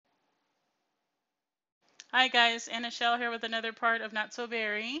Hi guys, Anichelle here with another part of Not So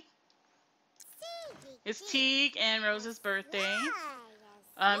Berry. It's Teague and Rose's birthday.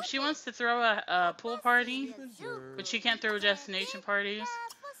 She wants to throw a pool party, but she can't throw destination parties.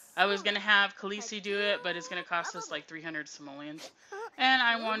 I was going to have Khaleesi do it, but it's going to cost us like 300 simoleons. And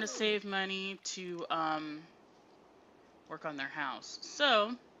I want to save money to work on their house.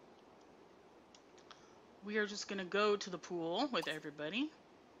 So, we are just going to go to the pool with everybody.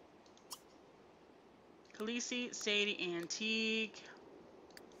 Khaleesi, Sadie, and Teague.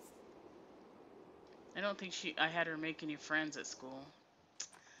 I don't think I had her make any friends at school.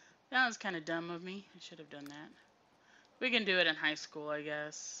 That was kind of dumb of me. I should have done that. We can do it in high school, I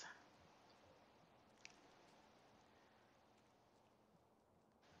guess.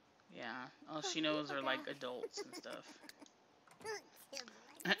 Yeah, all she knows are like adults and stuff.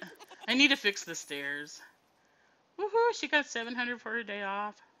 I need to fix the stairs. Woohoo, she got 700 for her day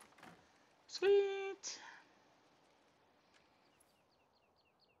off. Sweet.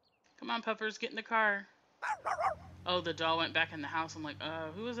 Come on, puppers, get in the car. Oh, the doll went back in the house. I'm like,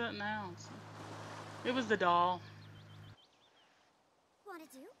 who was that in the house? It was the doll.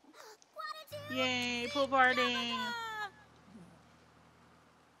 Yay, pool party.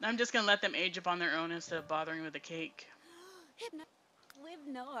 I'm just gonna let them age up on their own instead of bothering with the cake. You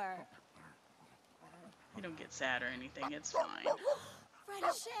don't get sad or anything, it's fine.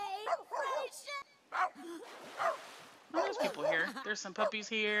 Oh, there's people here. There's some puppies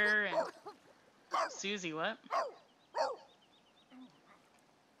here, and Susie, what?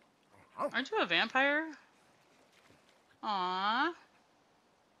 Aren't you a vampire? Aww.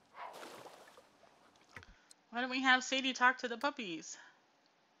 Why don't we have Sadie talk to the puppies?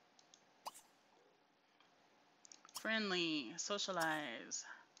 Friendly, socialize.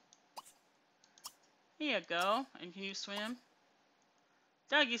 Here you go. And can you swim?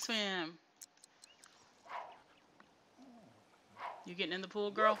 Doggy swim. You getting in the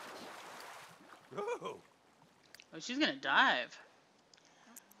pool, girl? Oh, she's gonna dive.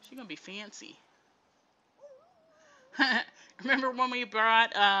 She's gonna be fancy. Remember when we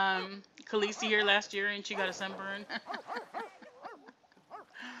brought Khaleesi here last year and she got a sunburn?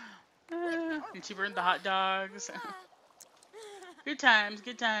 And she burned the hot dogs. Good times,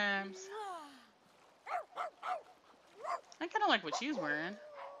 good times. I kind of like what she's wearing.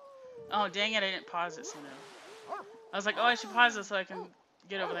 Oh, dang it, I didn't pause it soon enough. I was like, oh, I should pause it so I can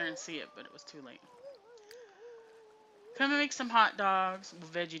get over there and see it, but it was too late. Come and make some hot dogs. Well,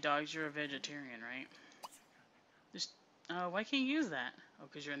 veggie dogs, you're a vegetarian, right? Just, why can't you use that? Oh,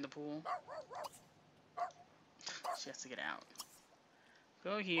 because you're in the pool. She has to get out.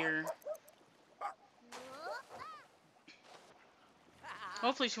 Go here.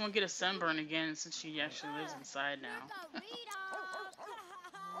 Hopefully she won't get a sunburn again since she actually lives inside now.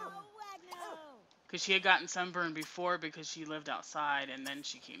 Because she had gotten sunburned before because she lived outside and then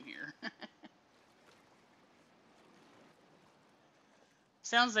she came here.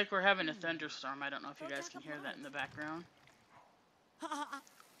 Sounds like we're having a thunderstorm. I don't know if you guys can hear that in the background.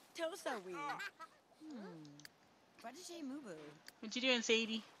 What you doing,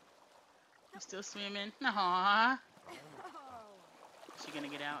 Sadie? You still swimming? Aww. She gonna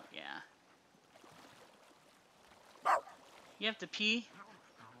get out? Yeah. You have to pee?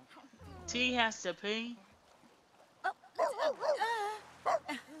 T has to pee?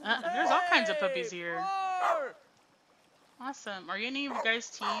 There's all kinds of puppies here. Awesome. Are any of you guys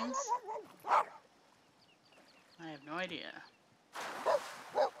teens? I have no idea.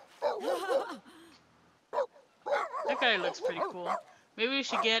 That guy looks pretty cool. Maybe we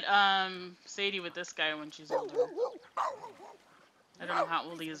should get Sadie with this guy when she's older. I don't know how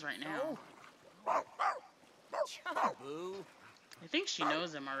old he is right now. I think she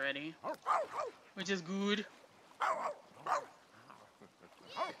knows him already, which is good.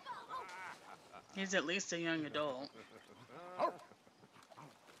 He's at least a young adult. Are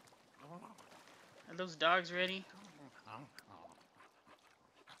those dogs ready?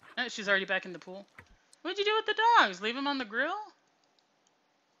 Oh, she's already back in the pool. What'd you do with the dogs? Leave them on the grill?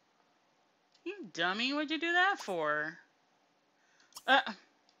 You dummy, what'd you do that for?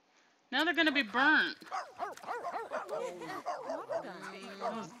 Now they're gonna be burnt.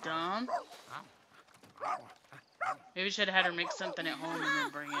 That was dumb. Maybe we should have had her make something at home and then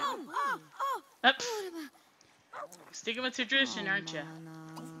bring it. Sticking with tradition, aren't you?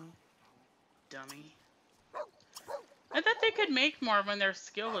 Dummy. I thought they could make more when their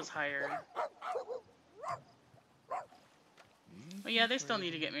skill was higher. But yeah, they still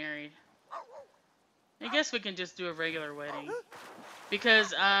need to get married. I guess we can just do a regular wedding.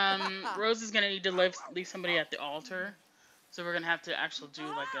 Because Rose is going to need to leave somebody at the altar. So we're going to have to actually do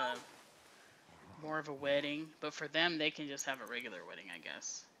like a more of a wedding. But for them, they can just have a regular wedding, I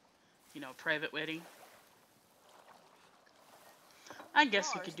guess. You know, private wedding. I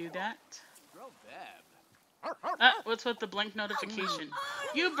guess we could do that. What's with the blank notification?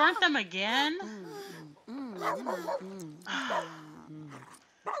 You burnt them again?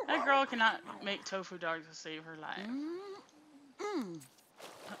 That girl cannot make tofu dogs to save her life.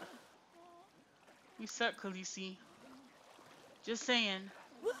 You suck, Khaleesi. Just saying.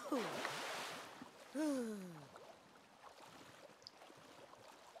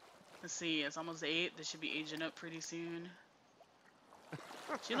 Let's see, it's almost 8. This should be aging up pretty soon.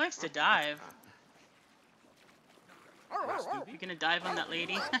 She likes to dive. You gonna dive on that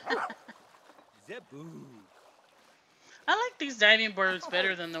lady? I like these diving boards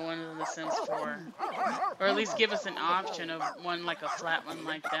better than the ones in The Sims 4. Or at least give us an option of one like a flat one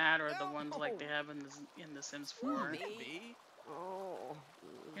like that, or the ones like they have in the Sims 4.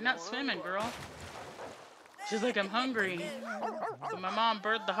 You're not swimming, girl. She's like, I'm hungry. But my mom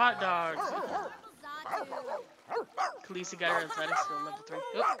burnt the hot dogs. Khaleesi got her athletic skill level 3.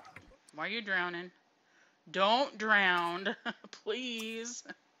 Oop. Why are you drowning? Don't drown. Please.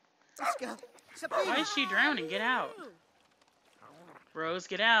 Why is she drowning? Get out. Rose,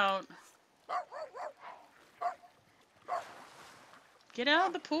 get out. Get out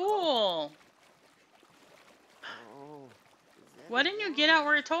of the pool. Why didn't you get out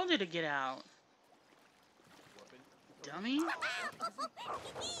where I told you to get out? Dummy.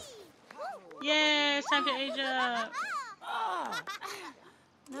 Yay, it's time to age up.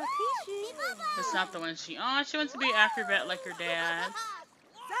 That's not the one she... Oh, she wants to be an acrobat like her dad.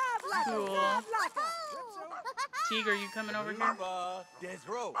 Cool. Teague, are you coming over here?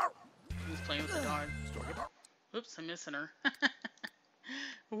 He's playing with the dog. Oops, I'm missing her.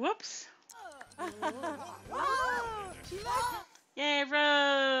 Whoops. Yay,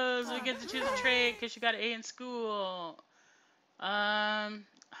 Rose! We get to choose a trait because she got an A in school.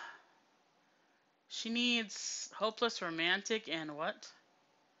 She needs hopeless, romantic, and what?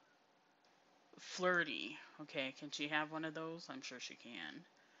 Flirty. Okay, can she have one of those? I'm sure she can.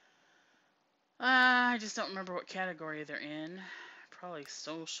 I just don't remember what category they're in. Probably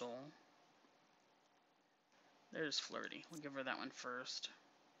social. There's flirty. We'll give her that one first.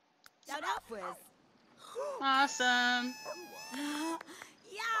 Awesome.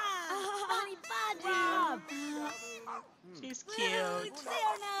 She's cute.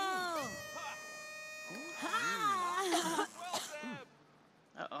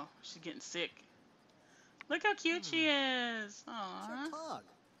 Uh-oh, she's getting sick. Look how cute she is. Aww.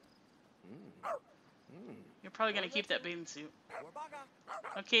 You're probably going to keep that bathing suit.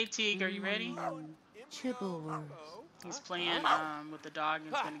 Okay, Teague, are you ready? He's playing with the dog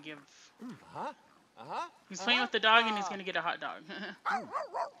and he's going to give... He's playing with the dog and he's going to get a hot dog.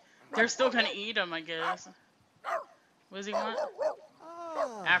 They're still going to eat him, I guess. What does he want?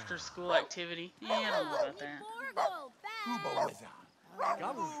 After school activity. Yeah, I don't know about that.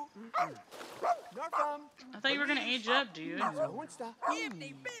 I thought you were going to age up, dude.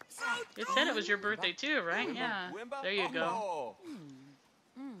 It said it was your birthday too, right? Yeah. There you go.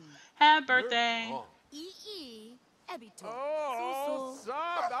 Happy birthday. I'm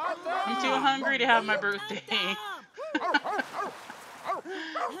too hungry to have my birthday.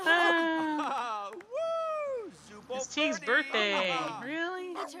 It's Teague's birthday.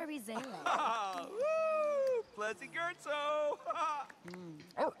 Really? That's Khaleesi doing?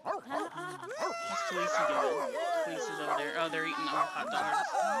 Khaleesi's over there. Oh, they're eating hot dogs.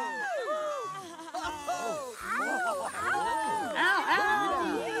 Ow, ow!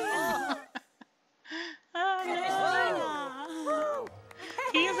 Oh, no.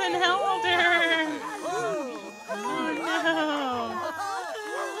 He's in Helder! Oh,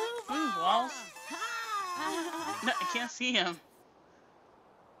 no! Ooh, walls. No, I can't see him.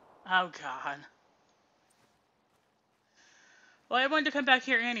 Oh, God. Well, I wanted to come back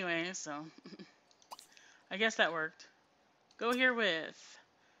here anyway, so... I guess that worked. Go here with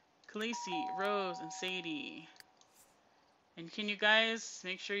Khaleesi, Rose, and Sadie. And can you guys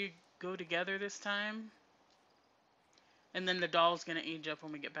make sure you go together this time? And then the doll's gonna age up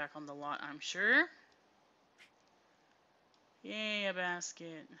when we get back on the lot, I'm sure. Yay, a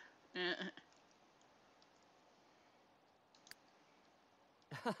basket.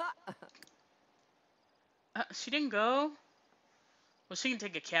 She didn't go? Well, she can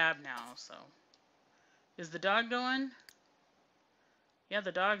take a cab now, so. Is the dog going? Yeah,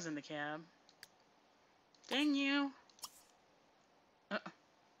 the dog's in the cab. Dang you.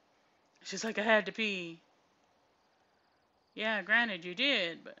 She's like, I had to pee. Yeah, granted you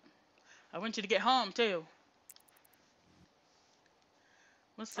did, but I want you to get home, too.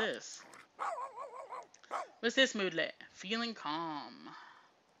 What's this? What's this moodlet? Feeling calm.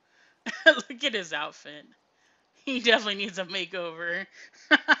 Look at his outfit. He definitely needs a makeover.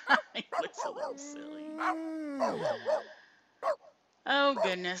 He looks a little silly. Oh,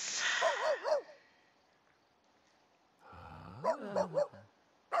 goodness.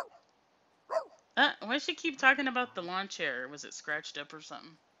 Why does she keep talking about the lawn chair? Was it scratched up or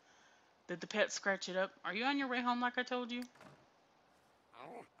something? Did the pet scratch it up? Are you on your way home like I told you?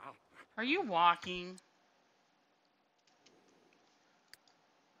 Are you walking?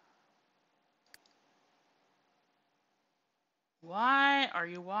 Why are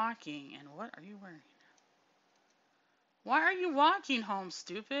you walking? And what are you wearing? Why are you walking home,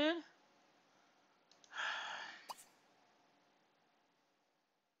 stupid?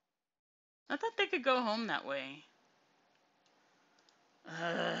 I thought they could go home that way.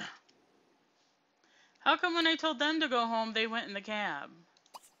 How come when I told them to go home, they went in the cab?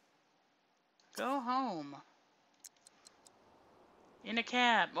 Go home. In a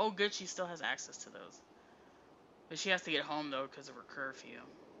cab. Oh, good, she still has access to those. But she has to get home, though, because of her curfew.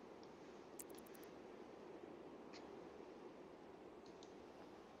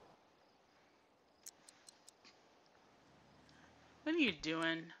 What are you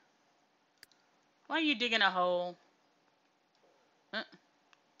doing? Why are you digging a hole?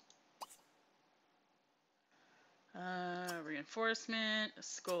 Reinforcement, a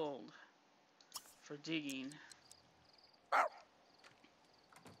scold for digging.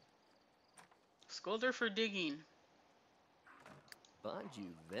 Scold her for digging.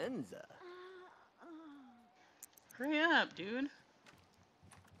 Banju Venza. Hurry up, dude.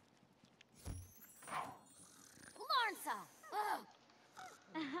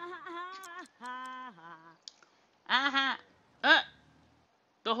 Aha.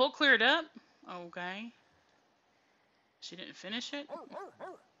 The hole cleared up? Okay. She didn't finish it?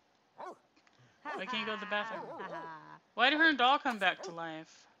 I can't go to the bathroom. Why did her doll come back to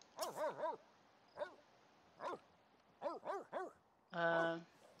life?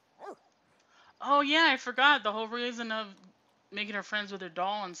 Oh yeah, I forgot. The whole reason of making her friends with her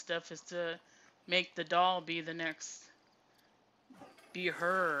doll and stuff is to make the doll be the next... be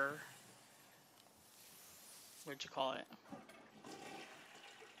her... what'd you call it?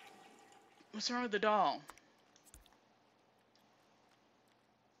 What's wrong with the doll?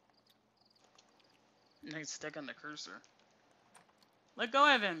 And he's stuck on the cursor. Let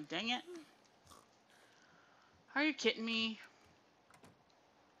go of him, dang it. Are you kidding me?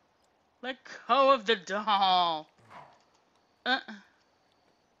 Let go of the doll. Can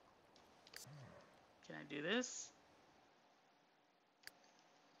I do this?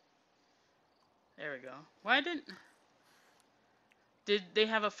 There we go. Why didn't... Did they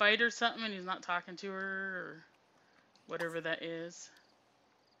have a fight or something and he's not talking to her? Or whatever that is.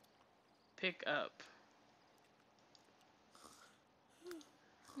 Pick up.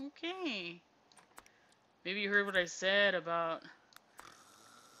 Okay. Maybe you heard what I said about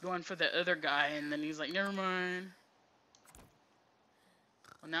going for the other guy and then he's like, never mind.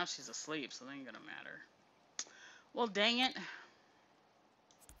 Well, now she's asleep, so that ain't gonna matter. Well, dang it.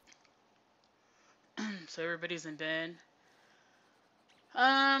 So everybody's in bed.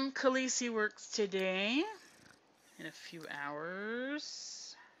 Khaleesi works today in a few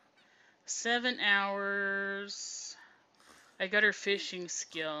hours. 7 hours. I got her fishing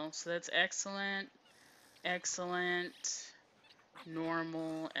skill, so that's excellent, excellent,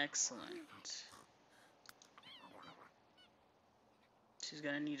 normal, excellent. She's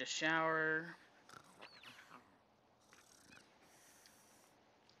gonna need a shower.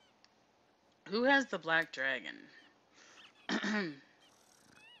 Who has the black dragon? Is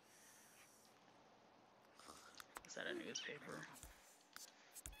that a newspaper?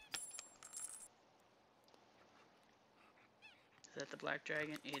 Is that the black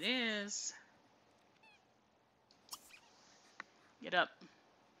dragon? It is. Get up.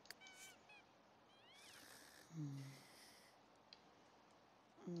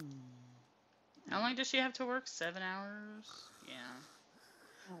 How long does she have to work? 7 hours? Yeah.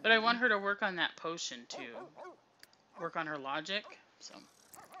 But I want her to work on that potion too. Work on her logic. So,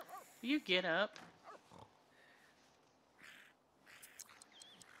 you get up.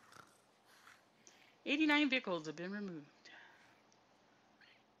 "89 vehicles have been removed."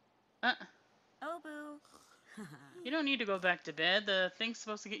 Oh, boo. You don't need to go back to bed. The thing's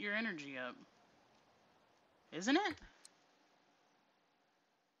supposed to get your energy up. Isn't it?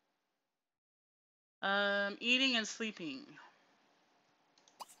 Eating and sleeping.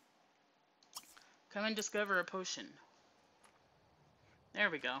 Come and discover a potion. There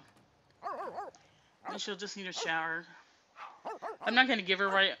we go. Then she'll just need a shower. I'm not gonna give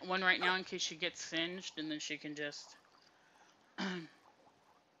her one right now in case she gets singed, and then she can just.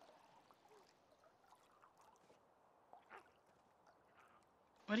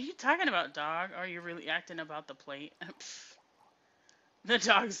 What are you talking about, dog? Are you really acting about the plate? The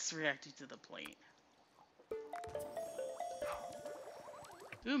dog's reacting to the plate.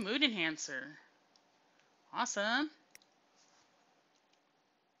 Ooh, mood enhancer. Awesome.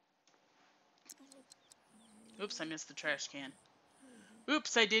 Oops, I missed the trash can.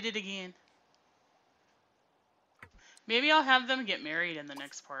 Oops, I did it again. Maybe I'll have them get married in the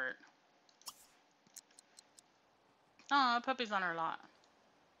next part. Aw, puppy's on our lot.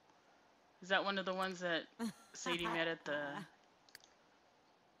 Is that one of the ones that Sadie met at the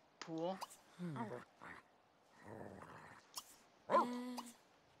pool?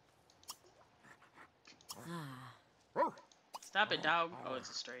 Stop it, dog. Oh, it's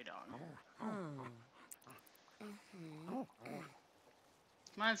a stray dog.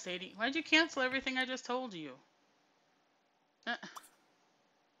 Come on, Sadie. Why'd you cancel everything I just told you?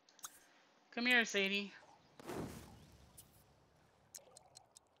 Come here, Sadie.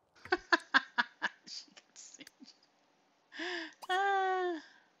 She got singed.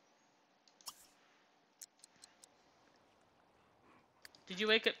 Did you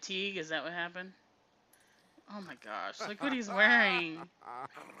wake up Teague? Is that what happened? Oh my gosh, look what he's wearing.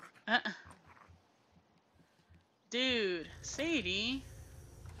 Dude, Sadie.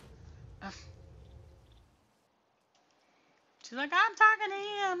 She's like, I'm talking to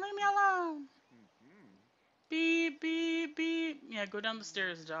him. Leave me alone. Beep, beep, beep. Yeah, go down the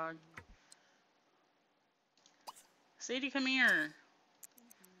stairs, dog. Sadie, come here.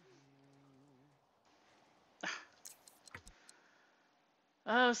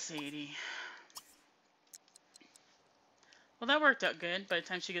 Oh, Sadie. Well, that worked out good. By the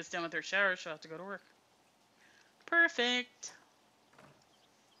time she gets done with her shower, she'll have to go to work. Perfect.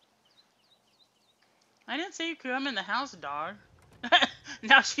 I didn't say you could come in the house, dog.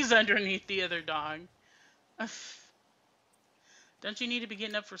 Now she's underneath the other dog. Don't you need to be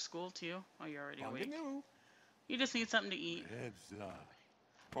getting up for school, too? Oh, you're already awake. You just need something to eat.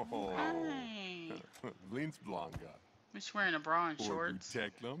 Hi. She's wearing a bra and shorts.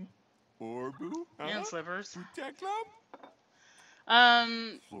 And slippers.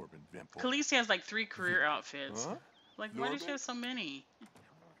 Khaleesi has like 3 career outfits. Like, why does she have so many?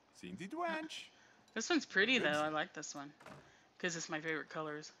 This one's pretty, though. I like this one. Because it's my favorite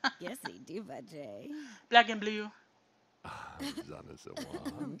colors. Yes, they do, Bdays. Black and blue.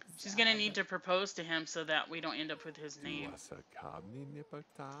 She's going to need to propose to him so that we don't end up with his name.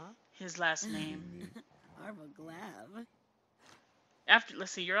 His last name. Arvoglav. After,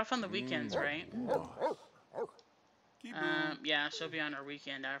 let's see, you're off on the weekends, right? Yeah, she'll be on her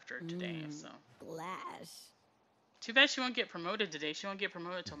weekend after today, so. Glash. Too bad she won't get promoted today. She won't get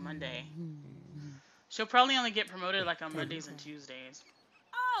promoted till Monday. She'll probably only get promoted like on Mondays and Tuesdays.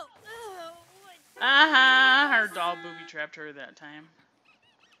 Oh! Her doll booby trapped her that time.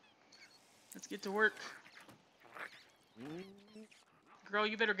 Let's get to work. Girl,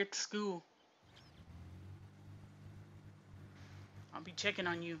 you better get to school. I'll be checking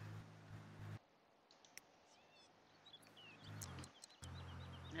on you.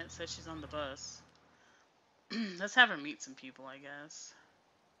 It says she's on the bus. Let's have her meet some people, I guess.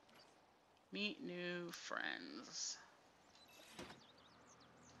 Meet new friends.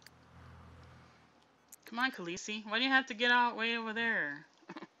 Come on, Khaleesi. Why do you have to get out way over there?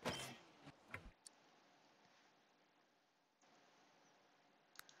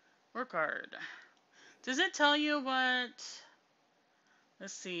 Work hard. Does it tell you what?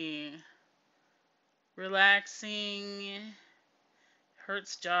 Let's see. Relaxing.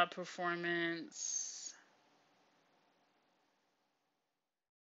 Hurts job performance.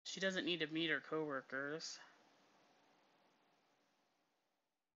 She doesn't need to meet her coworkers.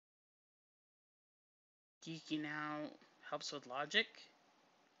 Geeking out helps with logic.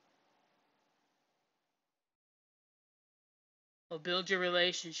 Will build your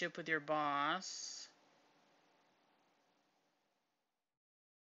relationship with your boss.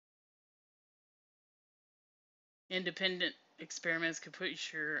 Independent experiments could put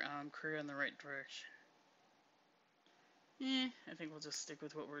your career in the right direction. I think we'll just stick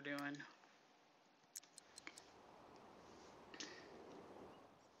with what we're doing.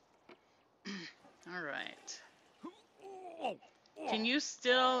 Alright. Can you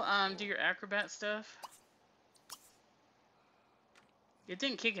still do your acrobat stuff? It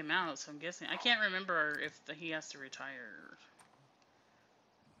didn't kick him out, so I'm guessing. I can't remember if he has to retire.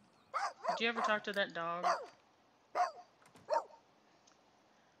 Did you ever talk to that dog?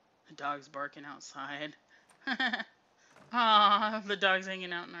 The dog's barking outside. Aw, the dog's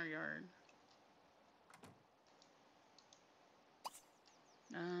hanging out in our yard.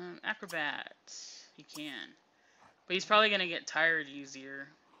 Acrobat. He can. But he's probably gonna get tired easier.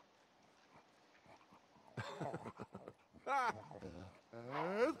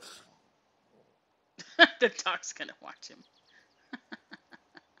 The dog's gonna watch him.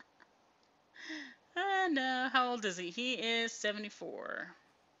 And how old is he? He is 74.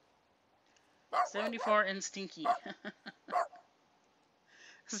 74 and stinky.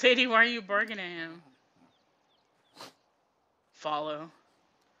 Sadie, why are you barking at him? Follow.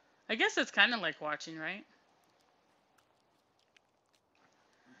 I guess it's kind of like watching, right?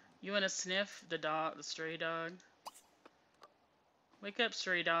 You want to sniff the dog, the stray dog? Wake up,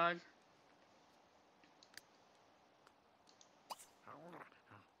 stray dog.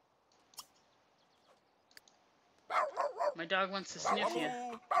 My dog wants to sniff you.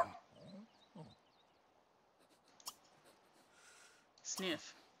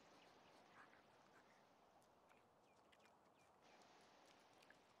 Sniff.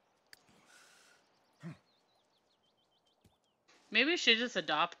 Maybe we should just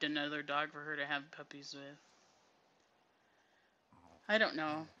adopt another dog for her to have puppies with. I don't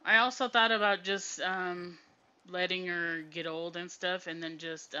know. I also thought about just letting her get old and stuff, and then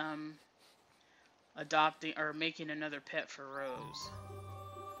just adopting or making another pet for Rose.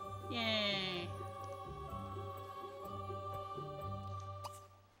 Yay!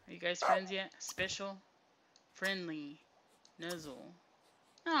 Are you guys friends yet? Special? Friendly. Nuzzle.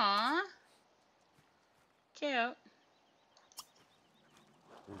 Aww. Cute.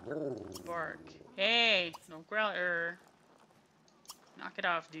 Bark. Hey! Don't growl at her. Knock it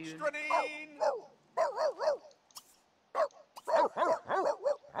off, dude.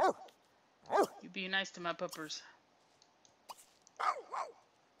 You be nice to my puppers.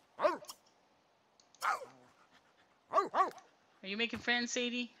 Are you making friends,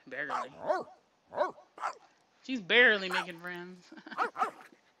 Sadie? Barely. She's barely making friends.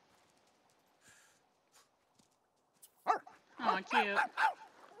 Aw, cute.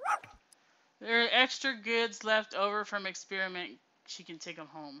 There are extra goods left over from experiment. She can take them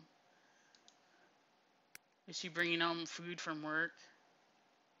home. Is she bringing home food from work?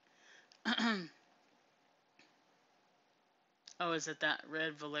 Oh, is it that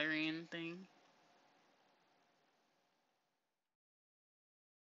red valerian thing?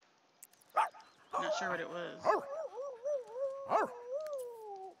 Not sure what it was.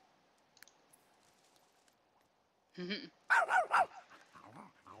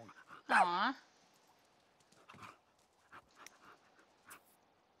 Aww.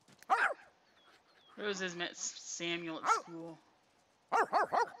 Rose has met Samuel at school.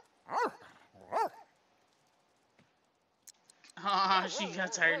 Aw, she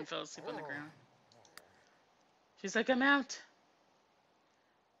got tired and fell asleep on the ground. She's like, I'm out.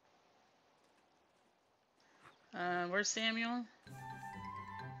 Where's Samuel?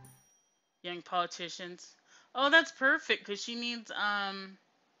 Young politicians. Oh, that's perfect, because she needs,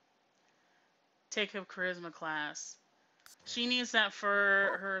 take a charisma class. She needs that for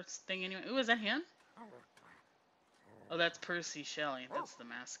her thing anyway. Ooh, is that him? Oh, that's Percy Shelley. That's the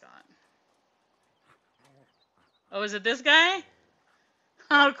mascot. Oh, is it this guy?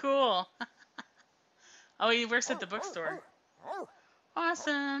 Oh, cool. Oh, he works at the bookstore.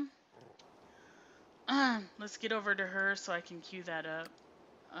 Awesome. Let's get over to her so I can cue that up.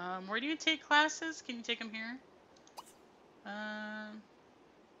 Where do you take classes? Can you take them here?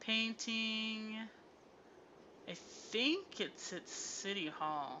 Painting. I think it's at City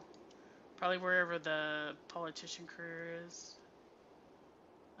Hall. Probably wherever the politician career is.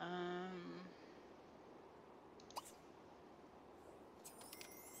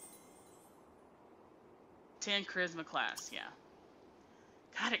 10 charisma class, yeah.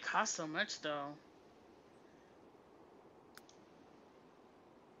 God, it costs so much though.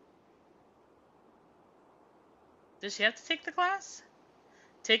 Does she have to take the class?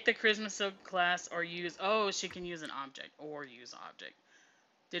 Take the charisma silk class or use... Oh, she can use an object or use an object.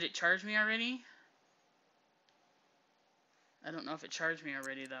 Did it charge me already? I don't know if it charged me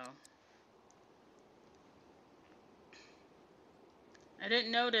already though. I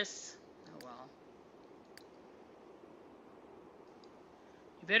didn't notice. Oh well.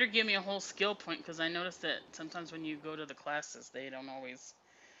 You better give me a whole skill point, because I noticed that sometimes when you go to the classes, they don't always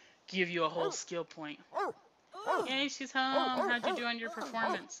give you a whole skill point. Yay, she's home. How'd you do on your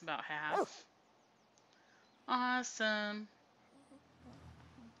performance? About half. Awesome.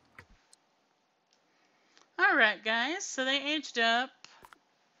 Alright, guys. So they aged up.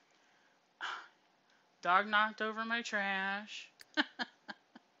 Dog knocked over my trash.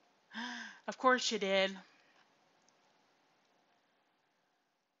 Of course you did.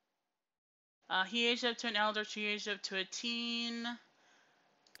 He aged up to an elder. She aged up to a teen.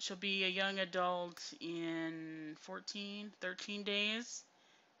 She'll be a young adult in 13 days.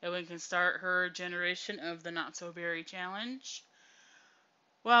 And we can start her generation of the Not So Berry Challenge.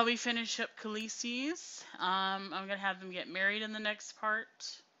 While we finish up Khaleesi's, I'm going to have them get married in the next part.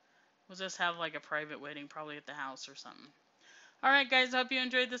 We'll just have like a private wedding, probably at the house or something. Alright guys, I hope you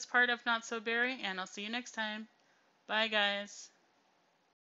enjoyed this part of Not So Berry, and I'll see you next time. Bye guys.